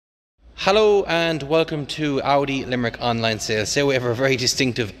Hello and welcome to Audi Limerick online sales. So we have a very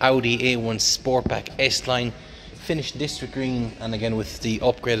distinctive Audi A1 Sportback S-Line, finished district green, and again with the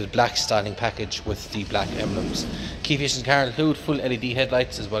upgraded black styling package with the black emblems. Key features in the car include full LED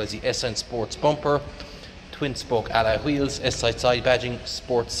headlights as well as the S-Line Sports bumper, twin spoke alloy wheels, S-side side badging,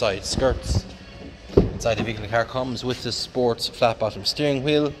 sports side skirts. Inside the vehicle, the car comes with the sports flat bottom steering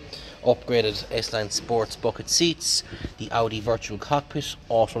wheel, upgraded S-Line Sports bucket seats, the Audi virtual cockpit,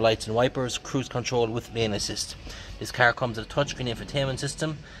 auto lights and wipers, cruise control with lane assist. This car comes with a touchscreen infotainment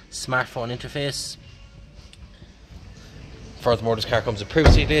system, smartphone interface. Furthermore, this car comes with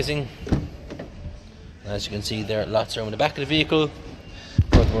privacy glazing. As you can see, there are lots of room in the back of the vehicle.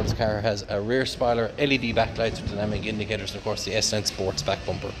 Furthermore, this car has a rear spoiler, LED backlights with dynamic indicators, and of course the S-Line Sports back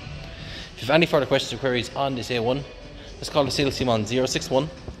bumper. If you have any further questions or queries on this A1, just call the sales team on 061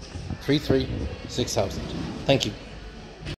 33 6000. Thank you.